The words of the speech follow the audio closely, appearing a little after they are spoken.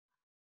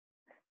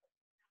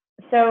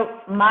So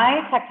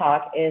my tech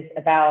talk is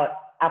about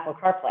Apple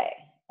CarPlay,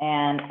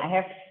 and I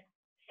have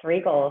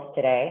three goals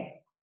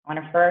today. I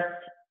want to first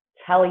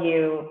tell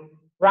you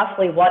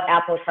roughly what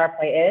Apple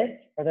CarPlay is,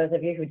 for those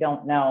of you who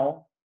don't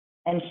know,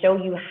 and show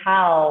you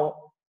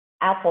how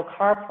Apple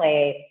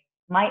CarPlay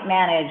might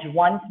manage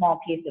one small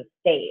piece of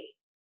state,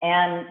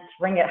 and to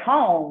bring it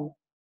home,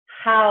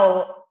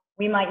 how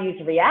we might use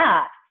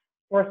React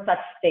for such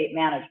state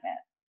management.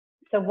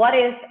 So what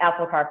is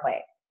Apple CarPlay?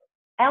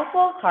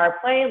 Apple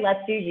CarPlay lets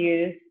you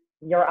use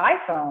your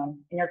iPhone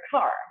in your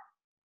car.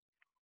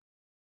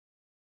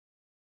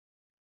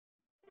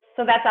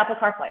 So that's Apple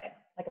CarPlay,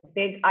 like a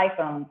big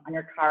iPhone on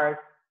your car's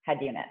head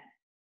unit.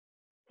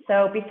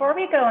 So before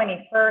we go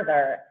any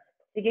further,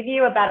 to give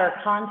you a better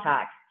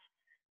context,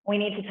 we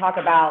need to talk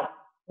about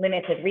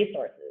limited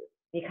resources,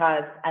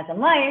 because as in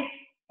life,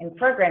 in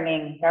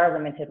programming, there are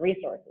limited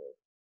resources.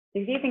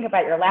 So if you think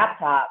about your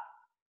laptop,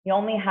 you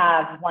only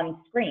have one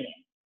screen.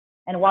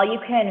 And while you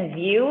can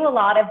view a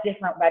lot of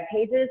different web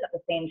pages at the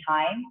same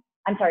time,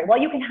 while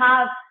you can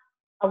have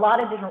a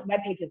lot of different web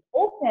pages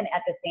open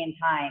at the same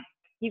time,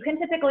 you can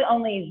typically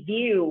only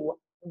view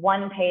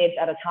one page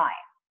at a time.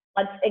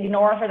 Let's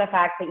ignore for the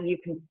fact that you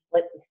can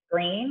split the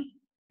screen,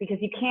 because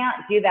you can't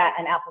do that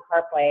in Apple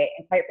CarPlay.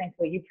 And quite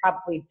frankly, you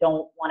probably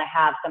don't want to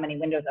have so many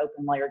windows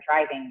open while you're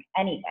driving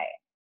anyway.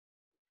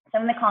 So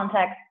in the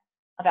context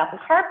of Apple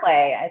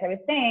CarPlay, as I was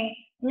saying,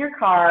 in your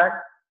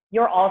car,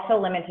 you're also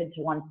limited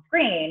to one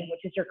screen,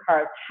 which is your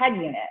car's head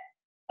unit.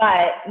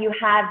 But you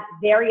have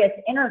various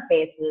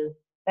interfaces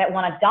that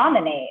want to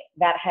dominate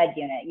that head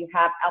unit. You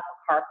have Apple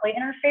CarPlay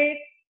interface,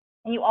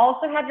 and you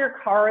also have your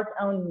car's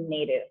own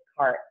native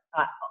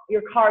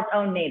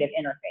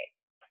interface.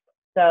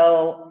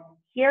 So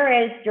here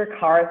is your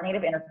car's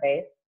native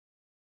interface.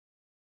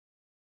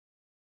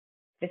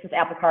 This is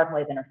Apple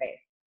CarPlay's interface.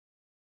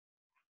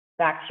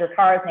 Back to your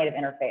car's native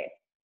interface.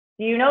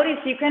 So you notice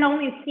you can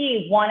only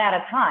see one at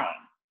a time.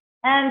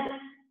 And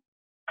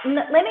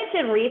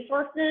limited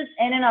resources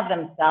in and of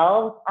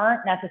themselves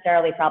aren't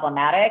necessarily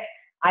problematic.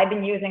 I've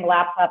been using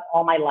laptops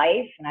all my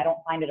life, and I don't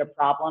find it a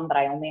problem, but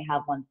I only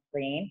have one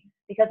screen,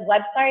 because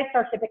websites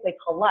are typically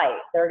polite.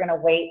 They're going to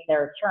wait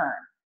their turn.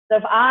 So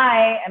if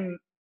I am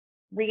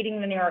reading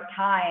the New York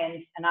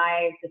Times and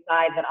I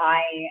decide that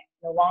I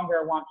no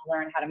longer want to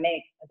learn how to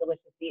make a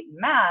delicious beaten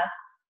mass,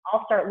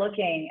 I'll start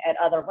looking at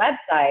other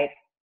websites.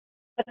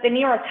 But the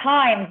New York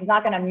Times is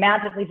not going to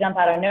magically jump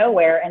out of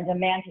nowhere and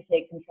demand to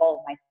take control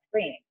of my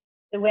screen.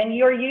 So when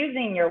you're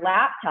using your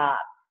laptop,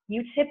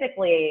 you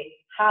typically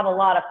have a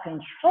lot of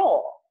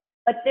control.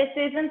 But this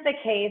isn't the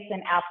case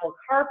in Apple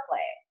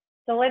CarPlay.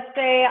 So let's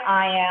say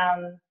I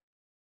am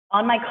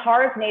on my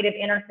car's native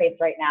interface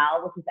right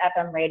now, which is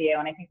FM radio,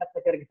 and I think that's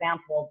a good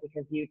example,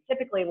 because you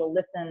typically will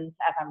listen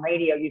to FM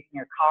radio using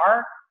your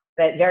car,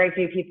 but very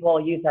few people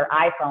use their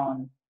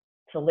iPhone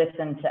to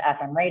listen to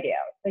FM radio.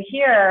 So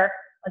here,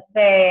 let's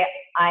say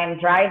I'm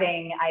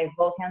driving, I have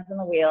both hands on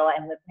the wheel,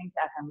 I'm listening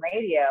to FM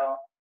radio,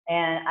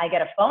 and I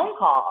get a phone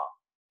call.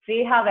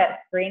 See how that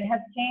screen has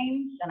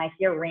changed, and I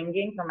hear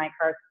ringing from my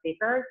car's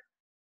speakers?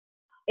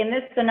 In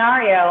this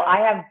scenario, I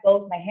have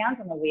both my hands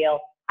on the wheel.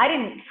 I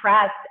didn't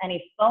press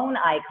any phone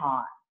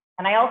icon,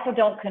 and I also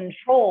don't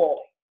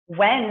control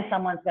when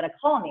someone's going to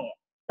call me.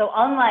 So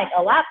unlike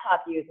a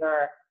laptop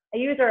user, a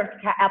user of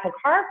Apple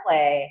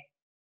CarPlay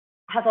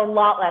has a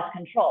lot less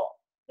control.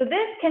 So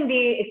this can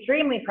be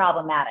extremely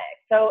problematic.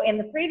 So in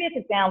the previous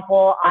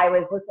example, I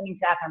was listening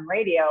to FM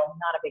radio,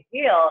 not a big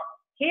deal.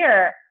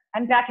 Here,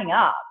 I'm backing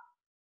up.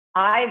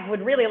 I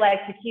would really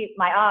like to keep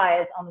my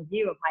eyes on the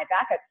view of my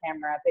backup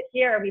camera, but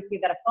here we see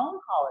that a phone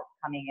call is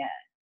coming in.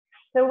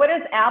 So what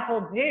does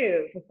Apple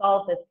do to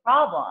solve this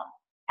problem?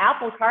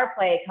 Apple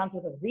CarPlay comes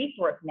with a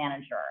resource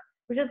manager,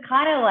 which is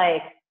kind of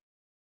like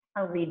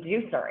a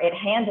reducer. It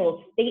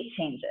handles state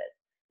changes.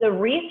 The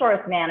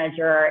resource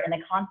manager in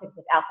the context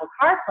of Apple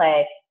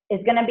CarPlay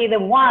is going to be the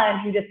one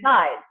who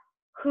decides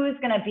who's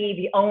going to be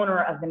the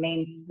owner of the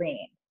main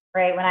screen,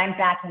 right? When I'm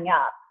backing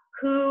up,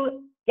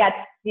 who gets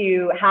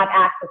to have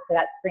access to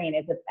that screen?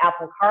 Is it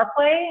Apple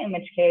CarPlay, in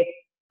which case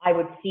I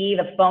would see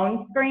the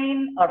phone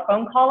screen or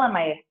phone call on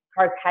my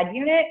car's head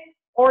unit,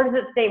 or does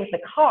it stay with the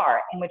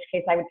car, in which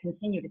case I would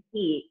continue to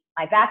see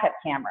my backup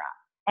camera?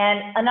 And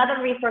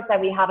another resource that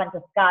we haven't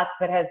discussed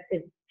but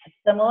is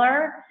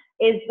similar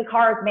is the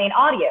car's main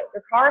audio.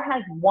 Your car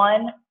has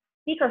one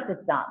speaker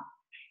system,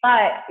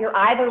 but you're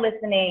either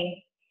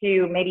listening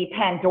to maybe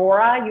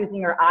Pandora using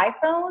your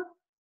iPhone,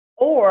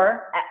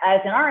 or, as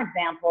in our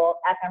example,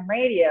 FM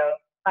radio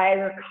via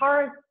your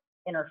car's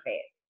interface.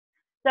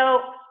 So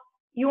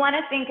you want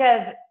to think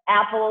of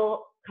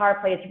Apple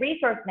CarPlay's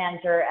resource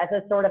manager as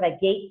a sort of a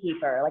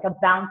gatekeeper, like a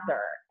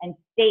bouncer, and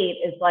state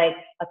is like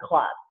a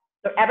club.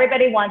 So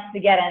everybody wants to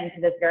get into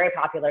this very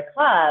popular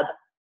club,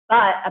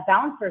 but a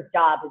bouncer's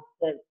job is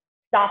to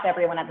stop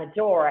everyone at the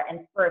door and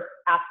first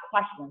ask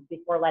questions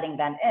before letting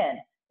them in.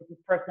 Is this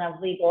person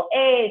of legal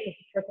age? Does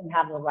this person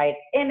have the right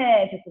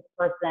image? Is this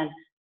person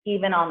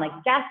even on the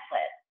guest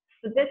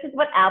list? So this is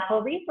what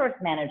Apple Resource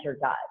Manager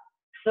does.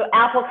 So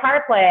Apple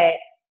CarPlay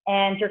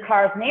and your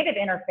car's native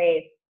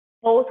interface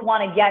both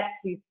want to get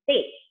to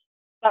state,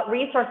 but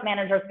resource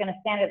manager is going to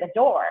stand at the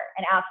door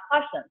and ask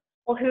questions.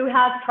 Well, who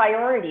has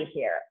priority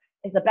here?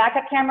 Is the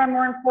backup camera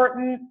more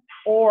important,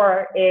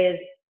 or is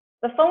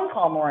the phone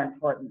call more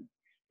important?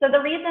 So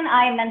the reason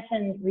I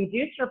mentioned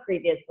Reducer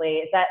previously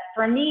is that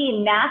for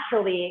me,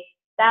 naturally,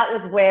 that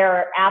was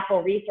where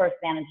Apple Resource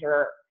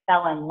Manager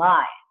fell in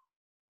line.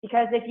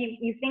 Because if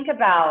you think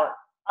about,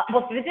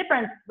 well, the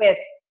difference with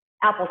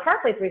Apple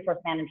CarPlay's Resource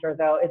Manager,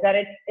 though, is that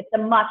it's a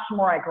much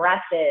more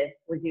aggressive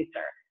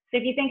reducer. So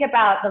if you think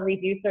about the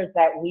reducers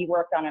that we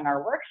worked on in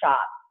our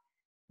workshop,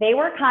 they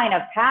were kind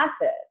of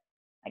passive.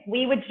 Like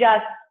we would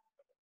just,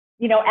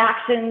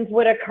 actions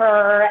would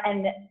occur,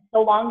 and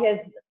so long as,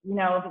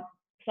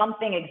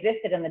 something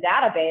existed in the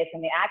database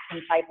and the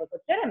action type was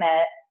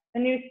legitimate, the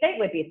new state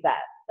would be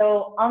set.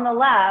 So on the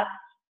left,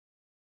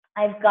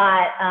 I've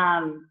got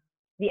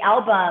the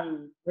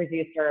album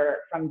reducer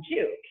from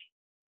Juke.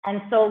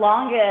 And so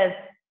long as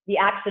the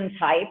action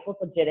type was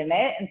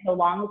legitimate, and so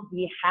long as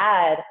we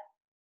had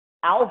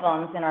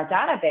albums in our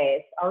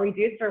database, our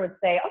reducer would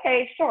say,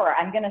 okay, sure,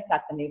 I'm going to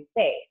set the new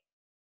state.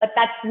 But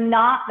that's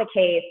not the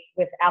case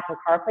with Apple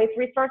CarPlay's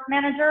Resource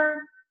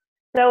Manager.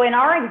 So in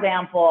our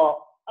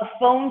example, a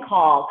phone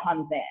call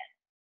comes in.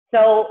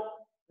 So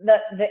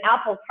the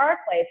Apple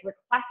CarPlay is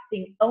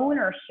requesting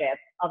ownership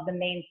of the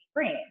main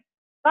screen.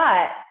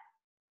 But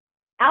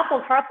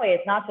Apple CarPlay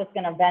is not just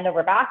going to bend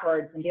over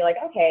backwards and be like,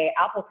 okay,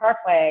 Apple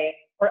CarPlay,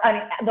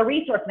 the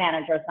Resource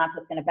Manager is not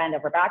just going to bend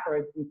over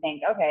backwards and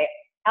think, okay,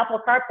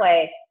 Apple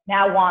CarPlay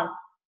now wants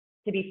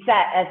to be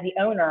set as the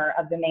owner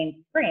of the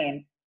main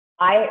screen.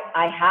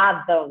 I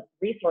have the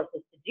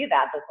resources to do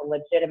that. That's a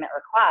legitimate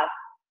request.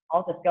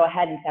 I'll just go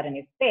ahead and set a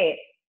new state.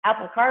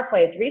 Apple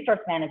CarPlay's Resource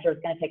Manager is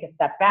going to take a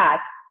step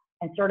back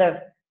and sort of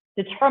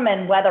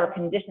determine whether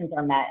conditions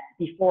are met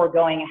before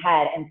going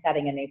ahead and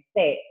setting a new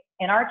state.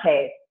 In our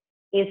case,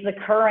 is the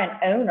current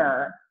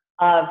owner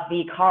of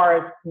the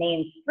car's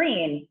main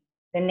screen,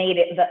 the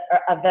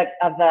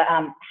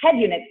head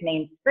unit's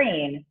main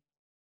screen,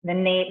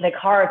 the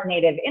car's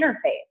native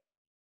interface?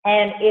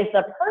 And is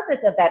the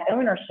purpose of that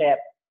ownership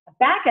a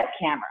backup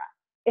camera?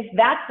 If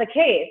that's the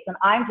case, then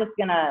I'm just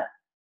going to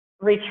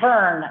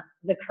return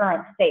the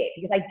current state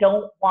because I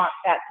don't want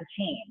that to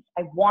change.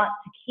 I want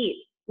to keep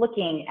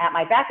looking at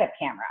my backup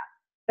camera.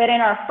 But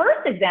in our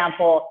first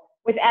example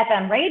with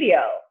FM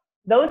radio,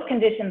 those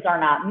conditions are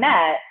not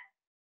met.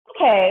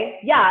 Okay,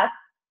 yes,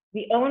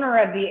 the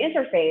owner of the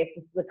interface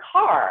is the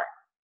car,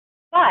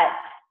 but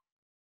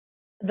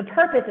the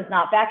purpose is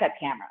not backup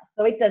camera.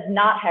 So it does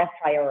not have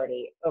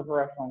priority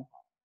over a phone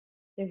call.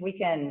 If we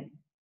can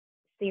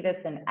see this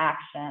in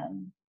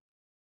action.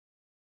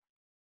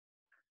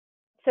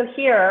 So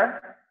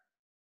here,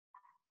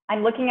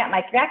 I'm looking at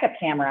my backup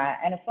camera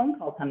and a phone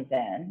call comes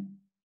in.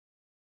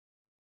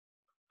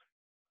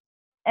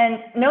 And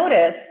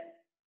notice,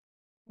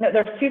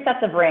 there's two sets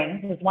of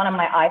rings. There's one on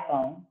my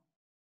iPhone.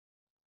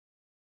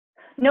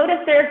 Notice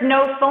there's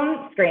no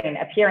phone screen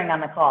appearing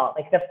on the call.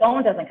 Like the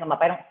phone doesn't come up.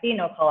 I don't see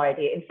no caller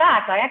ID. In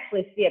fact, I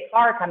actually see a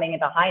car coming in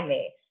behind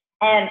me.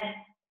 And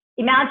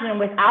imagine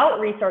without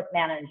Resource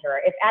Manager,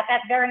 if at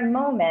that very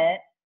moment,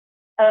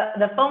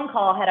 the phone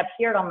call had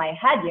appeared on my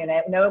head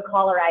unit, no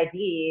caller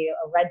ID,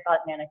 a red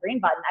button and a green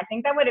button, I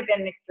think that would have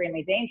been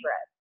extremely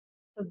dangerous.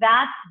 So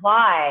that's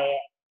why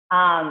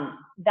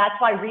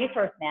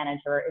Resource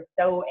Manager is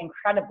so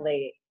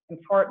incredibly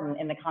important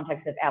in the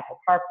context of Apple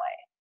CarPlay.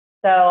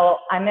 So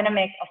I'm going to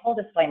make a whole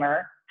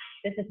disclaimer.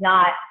 This is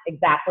not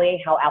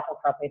exactly how Apple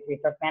CarPlay's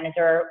Resource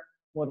Manager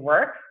would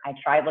work. I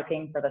tried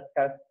looking for the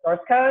source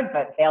code,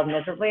 but failed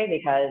miserably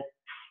because,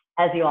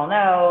 as you all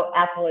know,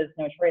 Apple is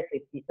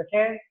notoriously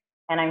secretive.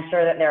 And I'm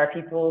sure that there are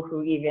people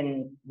who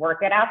even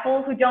work at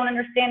Apple who don't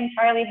understand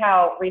entirely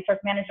how Resource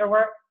Manager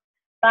works.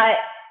 But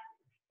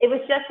it was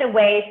just a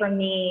way for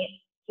me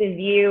to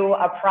view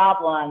a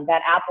problem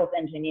that Apple's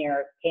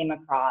engineers came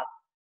across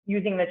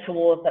using the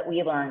tools that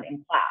we learned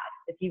in class.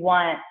 If you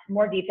want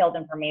more detailed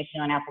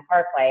information on Apple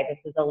CarPlay, this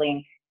is a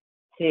link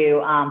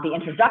to the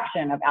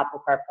introduction of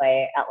Apple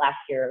CarPlay at last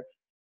year's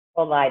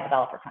Worldwide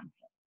Developer Conference.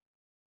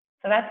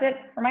 So that's it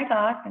for my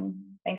talk. And